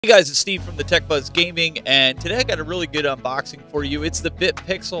Hey guys, it's Steve from the Tech Buzz Gaming, and today I got a really good unboxing for you. It's the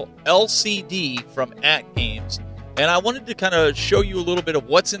BitLCD from AtGames, and I wanted to kind of show you a little bit of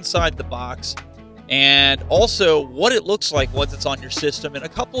what's inside the box and also what it looks like once it's on your system and a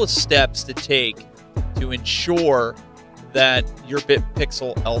couple of steps to take to ensure that your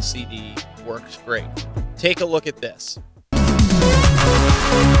BitLCD works great. Take a look at this.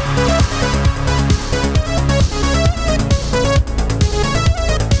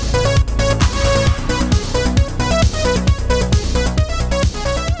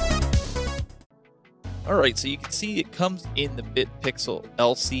 Alright, so you can see it comes in the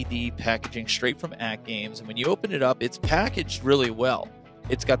BitLCD packaging straight from AtGames, and when you open it up, it's packaged really well.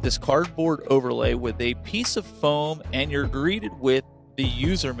 It's got this cardboard overlay with a piece of foam, and you're greeted with the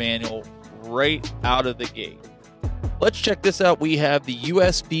user manual right out of the gate. Let's check this out. We have the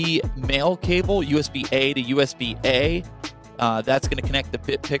USB male cable, USB-A to USB-A. That's going to connect the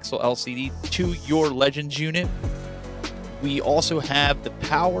BitLCD to your Legends unit. We also have the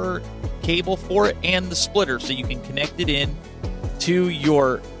power cable for it and the splitter, so you can connect it in to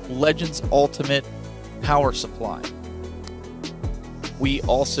your Legends Ultimate power supply. We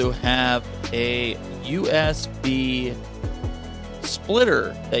also have a USB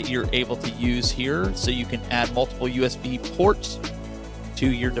splitter that you're able to use here, so you can add multiple USB ports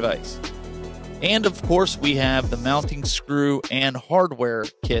to your device. And of course, we have the mounting screw and hardware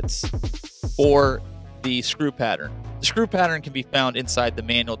kits for the screw pattern. The screw pattern can be found inside the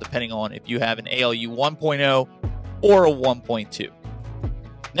manual depending on if you have an ALU 1.0 or a 1.2.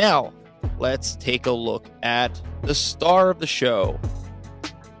 Now, let's take a look at the star of the show.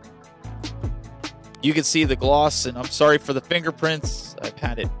 You can see the gloss, and I'm sorry for the fingerprints. I've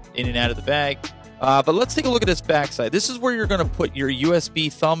had it in and out of the bag. But let's take a look at this backside. This is where you're going to put your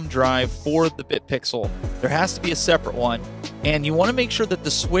USB thumb drive for the BitPixel. There has to be a separate one, and you want to make sure that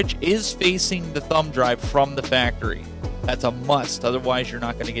the switch is facing the thumb drive from the factory. That's a must, otherwise you're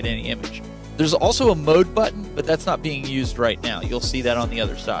not going to get any image. There's also a mode button, but that's not being used right now. You'll see that on the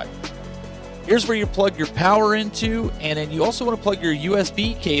other side. Here's where you plug your power into, and then you also want to plug your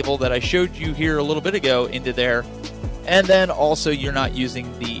USB cable that I showed you here a little bit ago into there. And then also you're not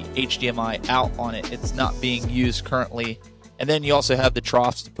using the HDMI out on it. It's not being used currently. And then you also have the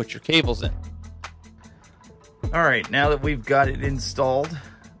troughs to put your cables in. All right, now that we've got it installed,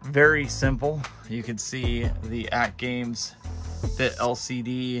 very simple. You can see the AtGames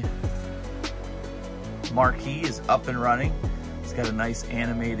BitLCD marquee is up and running. It's got a nice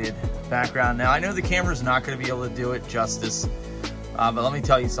animated background. Now, I know the camera's not going to be able to do it justice, but let me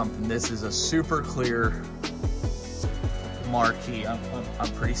tell you something. This is a super clear marquee.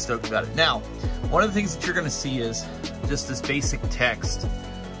 I'm pretty stoked about it. Now, one of the things that you're going to see is just this basic text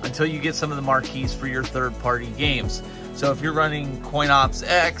until you get some of the marquees for your third-party games. So if you're running COINOPS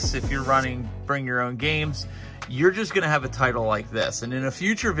X, if you're running Bring Your Own Games, you're just going to have a title like this. And in a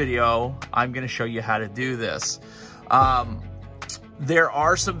future video, I'm going to show you how to do this. There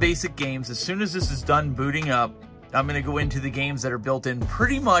are some basic games. As soon as this is done booting up, I'm going to go into the games that are built in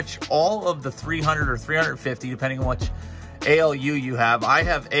pretty much all of the 300 or 350, depending on which ALU you have. I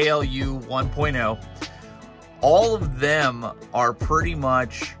have ALU 1.0. All of them are pretty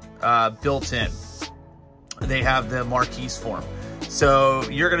much built in. They have the marquees for them. So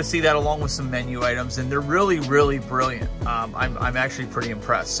you're going to see that along with some menu items, and they're really, really brilliant. I'm actually pretty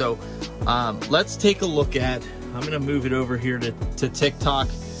impressed. So let's take a look at, I'm going to move it over here to TikTok,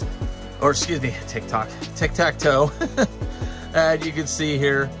 or excuse me, Tic-Tac-Toe. And you can see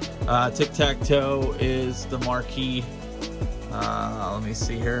here, Tic-Tac-Toe is the marquee. Let me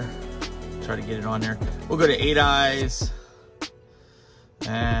see here. Try to get it on there. We'll go to 8 Eyes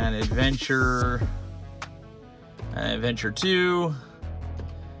and Adventure 2,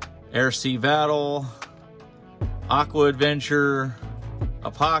 Air Sea Battle, Aqua Adventure,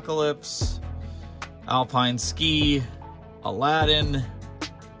 Apocalypse, Alpine Ski, Aladdin,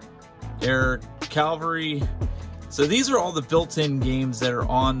 Air Cavalry. So these are all the built-in games that are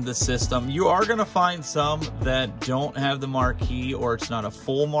on the system. You are going to find some that don't have the marquee, or it's not a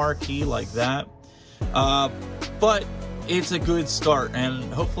full marquee like that. But it's a good start, and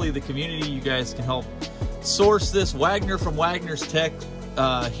hopefully the community, you guys can help source this. Wagner from Wagner's Tech,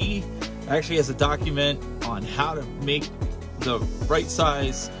 he actually has a document on how to make the right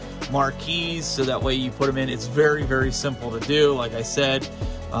size marquees, so that way you put them in. It's very, very simple to do. Like I said,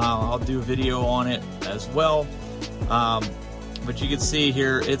 I'll do a video on it as well. But you can see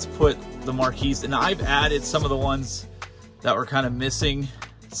here, it's put the marquees, and I've added some of the ones that were kind of missing.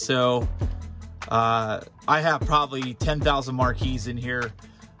 So I have probably 10,000 marquees in here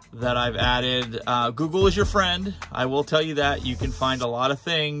that I've added. Google is your friend. I will tell you that. You can find a lot of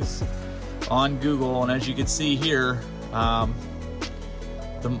things on Google, and as you can see here,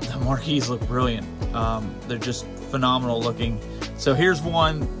 the marquees look brilliant. They're just phenomenal looking. So here's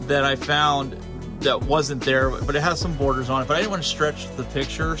one that I found that wasn't there, but it has some borders on it, but I didn't want to stretch the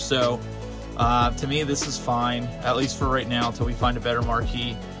picture, so to me this is fine, at least for right now, until we find a better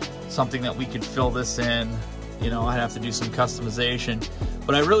marquee, something that we could fill this in. You know, I'd have to do some customization,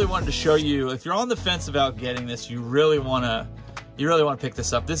 but I really wanted to show you, if you're on the fence about getting this, you really want to pick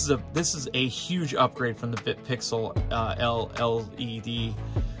this up. This is a huge upgrade from the BitPixel LED.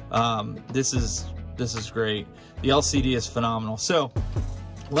 This is great. The LCD is phenomenal. So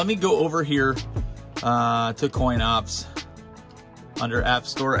let me go over here to COINOPS under App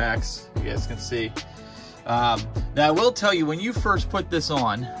Store X. You guys can see. Now I will tell you, when you first put this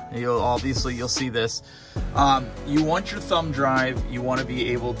on, you'll see this. You want your thumb drive. You want to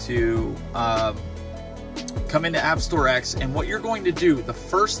be able to come into App Store X, and what you're going to do, the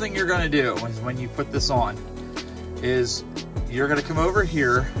first thing you're going to do is, when you put this on, is you're going to come over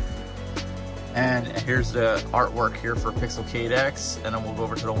here, and here's the artwork here for Pixelcade X, and then we'll go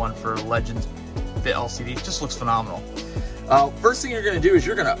over to the one for Legends BitLCD. It just looks phenomenal. First thing you're going to do is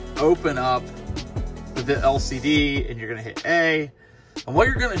you're going to open up the BitLCD, and you're going to hit A. And what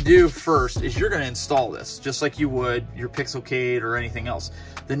you're going to do first is you're going to install this, just like you would your Pixelcade or anything else.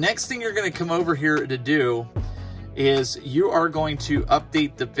 The next thing you're going to come over here to do is you are going to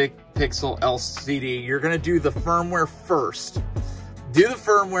update the BitPixel LCD. You're going to do the firmware first. Do the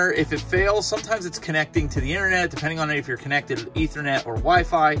firmware. If it fails, sometimes it's connecting to the internet, depending on if you're connected to Ethernet or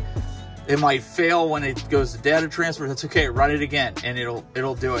Wi-Fi. It might fail when it goes to data transfer. That's okay. Run it again, and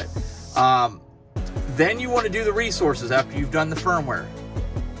it'll do it. Then you want to do the resources after you've done the firmware.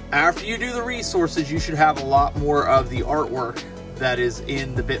 After you do the resources, you should have a lot more of the artwork that is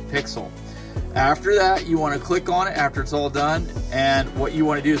in the BitPixel. After that, you want to click on it after it's all done, and what you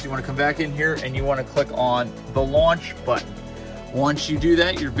want to do is you want to come back in here and you want to click on the launch button. Once you do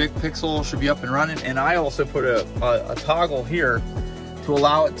that, your BitPixel should be up and running, and I also put a toggle here to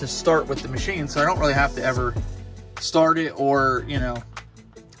allow it to start with the machine, so I don't really have to ever start it or, you know,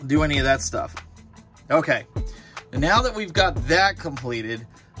 do any of that stuff. Okay, and now that we've got that completed,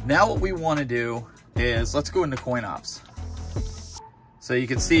 now what we want to do is, let's go into COINOPS. So you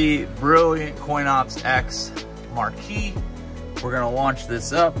can see brilliant COINOPS X marquee. We're going to launch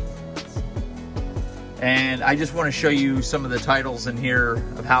this up. And I just want to show you some of the titles in here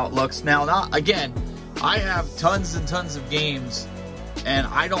of how it looks. Now, again, I have tons and tons of games, and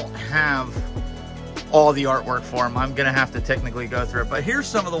I don't have all the artwork for them. I'm going to have to technically go through it. But here's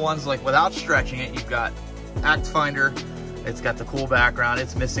some of the ones, like, without stretching it. You've got Act Finder. It's got the cool background.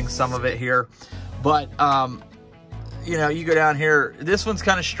 It's missing some of it here. But, you know, you go down here. This one's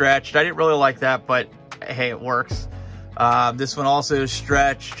kind of stretched. I didn't really like that, but hey, it works. This one also is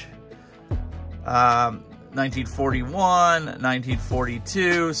stretched. 1941,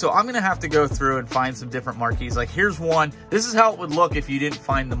 1942. So I'm going to have to go through and find some different marquees. Like, here's one. This is how it would look if you didn't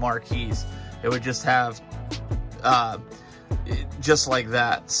find the marquees. It would just have, just like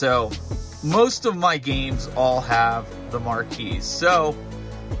that. So most of my games all have the marquees. So,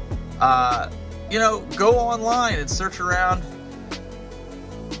 you know, go online and search around,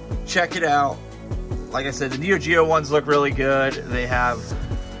 check it out. Like I said, the Neo Geo ones look really good. They have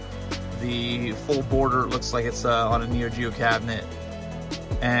the full border. It looks like it's on a Neo Geo cabinet.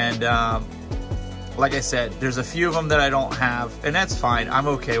 And like I said, there's a few of them that I don't have, and that's fine. I'm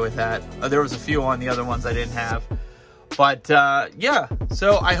okay with that. There was a few on the other ones I didn't have. But yeah,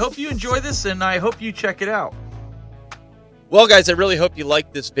 so I hope you enjoy this, and I hope you check it out. Well, guys, I really hope you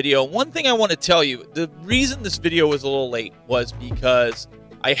liked this video. One thing I want to tell you, the reason this video was a little late was because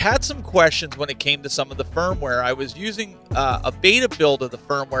I had some questions when it came to some of the firmware. I was using a beta build of the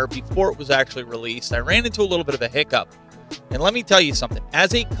firmware before it was actually released. I ran into a little bit of a hiccup. And let me tell you something.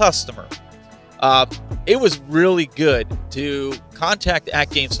 As a customer, it was really good to contact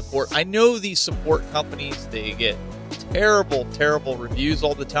AtGames support. I know these support companies, they get terrible, terrible reviews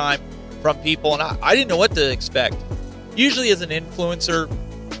all the time from people, and I didn't know what to expect. Usually as an influencer,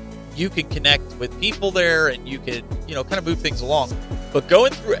 you can connect with people there and you can, you know, kind of move things along. But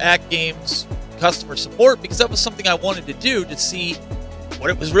going through AtGames customer support, because that was something I wanted to do to see what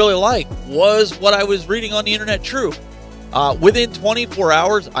it was really like. Was what I was reading on the internet true? Within 24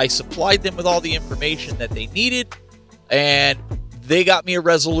 hours, I supplied them with all the information that they needed, and they got me a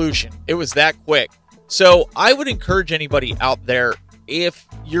resolution. It was that quick. So I would encourage anybody out there, if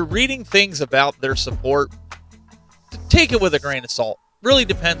you're reading things about their support, to take it with a grain of salt. Really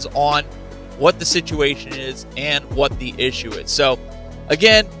depends on what the situation is and what the issue is. So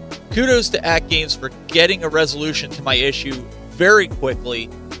again, kudos to AtGames for getting a resolution to my issue very quickly,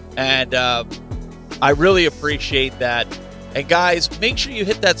 and I really appreciate that. And guys, make sure you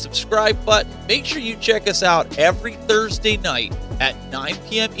hit that subscribe button. Make sure you check us out every Thursday night at 9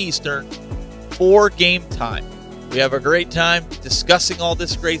 p.m. Eastern for game time. We have a great time discussing all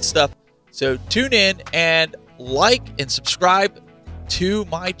this great stuff. So tune in and like and subscribe to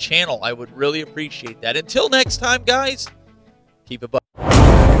my channel. I would really appreciate that. Until next time, guys, keep it up.